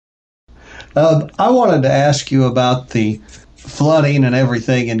I wanted to ask you about the flooding and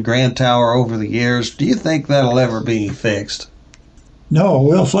everything in Grand Tower over the years. Do you think that'll ever be fixed? No,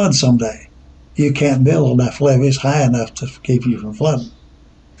 we'll flood someday. You can't build enough levees high enough to keep you from flooding.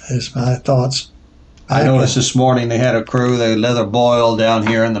 That's my thoughts. I noticed this morning they had a crew. They let a boil down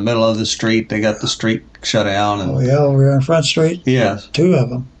here in the middle of the street. They got the street shut down. And, oh, yeah, over here on Front Street? Yes. Two of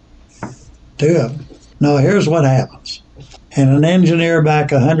them. No, here's what happens. And an engineer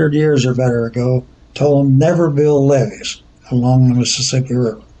back 100 years or better ago told them never build levees along the Mississippi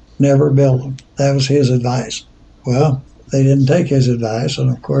River. Never build them. That was his advice. Well, they didn't take his advice, and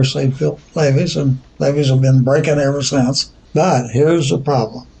of course they built levees, and levees have been breaking ever since. But here's the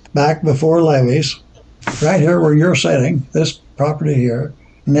problem. Back before levees, right here where you're sitting, this property here,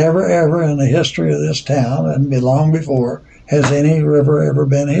 never ever in the history of this town, and long before, has any river ever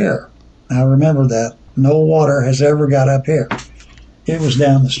been here. Now remember that. No water has ever got up here. It was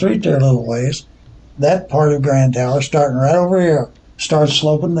down the street there a little ways. That part of Grand Tower, starting right over here, starts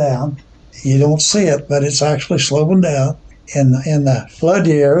sloping down. You don't see it, but it's actually sloping down. In the flood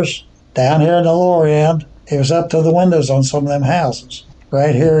years, down here in the lower end, it was up to the windows on some of them houses.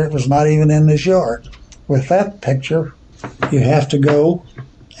 Right here, it was not even in this yard. With that picture, you have to go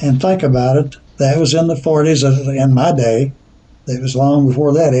and think about it. That was in the 40s in my day. It was long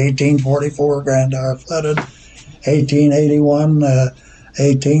before that. 1844, Grand Tower flooded. 1881,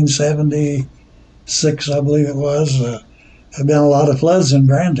 1876, I believe it was. There have been a lot of floods in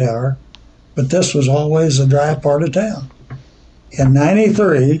Grand Tower, but this was always a dry part of town. In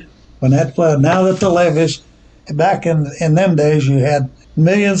 93, when that flood, now that the levees, back in them days, you had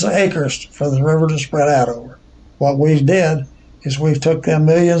millions of acres for the river to spread out over. What we did is we took them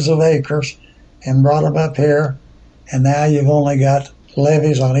millions of acres and brought them up here, and now you've only got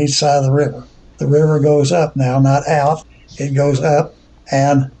levees on each side of the river. The river goes up now, not out. It goes up,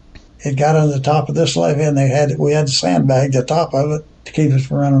 and it got on the top of this levee, and we had to sandbag the top of it to keep us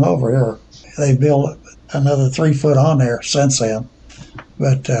from running over here. They built another 3 foot on there since then.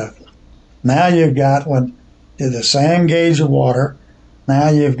 But now you've got the same gauge of water. Now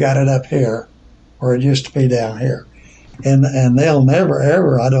you've got it up here where it used to be down here. And they'll never,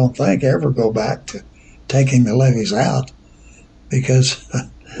 ever, I don't think, ever go back to taking the levees out, because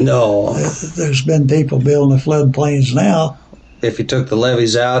No. there's been people building the floodplains now. If you took the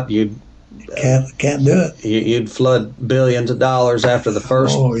levees out, you'd Can't do it. you'd flood billions of dollars after the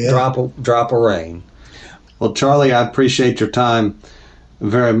first drop of rain. Well, Charlie, I appreciate your time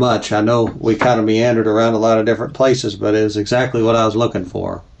very much. I know we kind of meandered around a lot of different places, but it was exactly what I was looking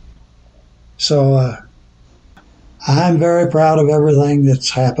for. So I'm very proud of everything that's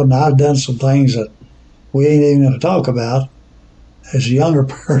happened. I've done some things that we ain't even going to talk about as a younger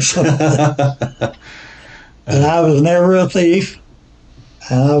person. And I was never a thief,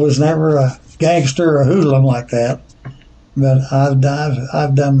 and I was never a gangster or a hoodlum like that. But I've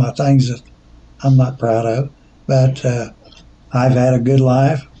done my things that I'm not proud of. But I've had a good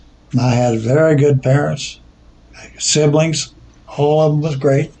life. I had very good parents, siblings. All of them was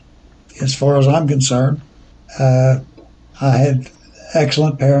great, as far as I'm concerned. I had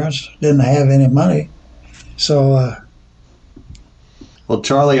excellent parents. Didn't have any money, so. Well,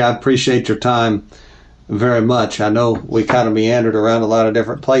 Charlie, I appreciate your time very much. I know we kind of meandered around a lot of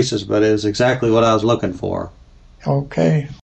different places, but it was exactly what I was looking for. Okay.